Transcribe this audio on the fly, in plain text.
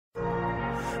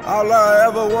All I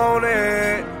ever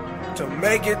wanted to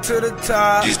make it to the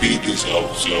top. This beat is so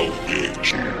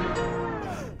bitch.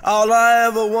 All I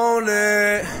ever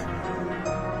wanted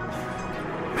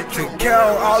to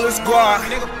count all this guap.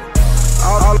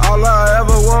 All I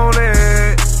ever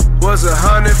wanted was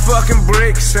 100 fucking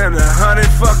bricks and 100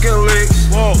 fucking licks.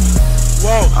 Whoa,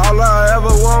 whoa. All I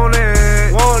ever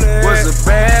wanted was a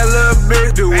bad little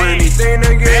bitch, do anything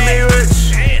to get me rich.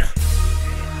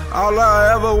 All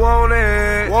I ever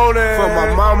wanted for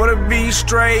my mama to be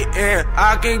straight and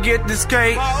I can get this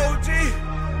cake.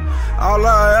 All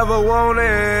I ever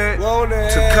wanted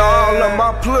to call up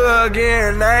my plug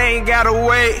in, I ain't gotta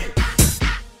wait.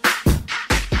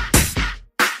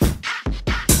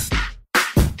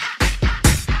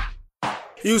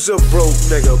 You's a broke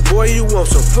nigga, boy, you want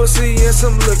some pussy and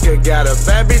some liquor. Got a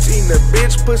bad bitch eating a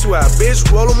bitch pussy while a bitch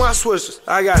rollin' my swishers.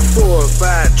 I got 4 or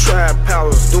 5 trap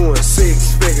powers doing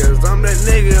 6 figures. I'm that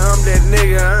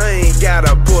nigga, I ain't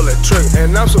gotta pull a trigger.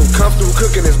 And I'm so comfortable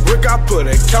cooking this brick, I put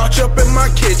a couch up in my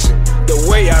kitchen. The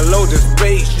way I load this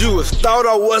bass, you would thought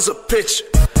I was a pitcher.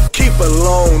 Keep a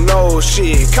long nose,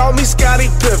 shit, call me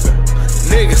Scottie Pippen.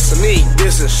 Nigga sneak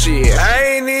this and shit,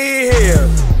 I ain't even here.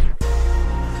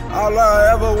 All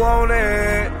I ever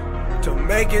wanted to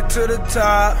make it to the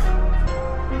top.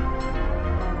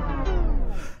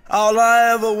 All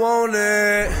I ever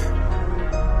wanted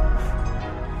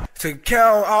to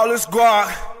count all this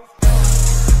guap.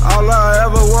 All I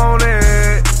ever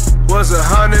wanted was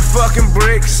 100 fucking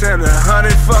bricks and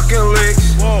 100 fucking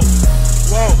licks. Whoa,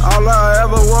 whoa. All I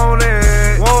ever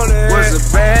wanted was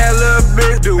a bad little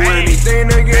bitch, do anything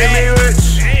to get me rich.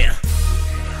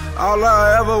 All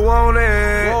I ever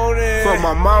wanted for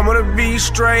my mama to be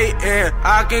straight and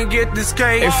I can get this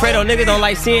cake. Hey, Fredo, niggas don't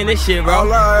like seeing this shit, bro.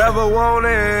 All I ever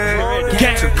wanted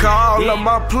to call up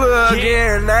my plug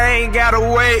in, I ain't gotta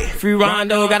wait. Free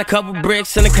Rondo, got a couple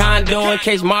bricks in the condo in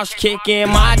case Marsh kick in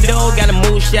my dough. Got a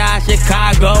moonshot,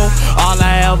 Chicago. All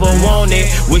I ever wanted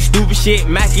was stupid shit,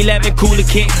 Mac 11, cooler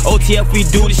kit. OTF, we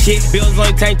do the shit. Bills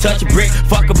only tank, touch a brick,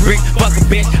 fuck a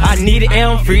bitch. I needed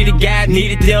M, free the guy,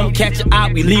 needed them. Catch it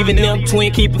out, we leaving them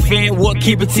twin, keep it fair, what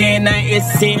keep it 10, now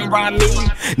it's sin by me.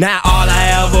 Now all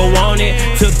I ever wanted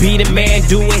to be the man,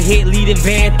 do a hit, lead a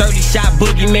van, 30 shot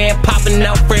boogeyman, popping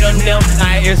out Fredo them,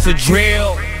 it's a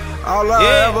drill. All I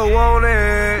ever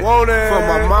wanted for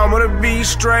my mama to be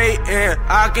straight and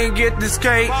I can get this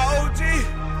cake.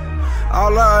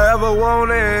 All I ever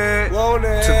wanted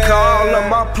to call up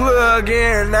my plug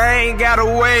in, I ain't gotta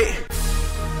wait.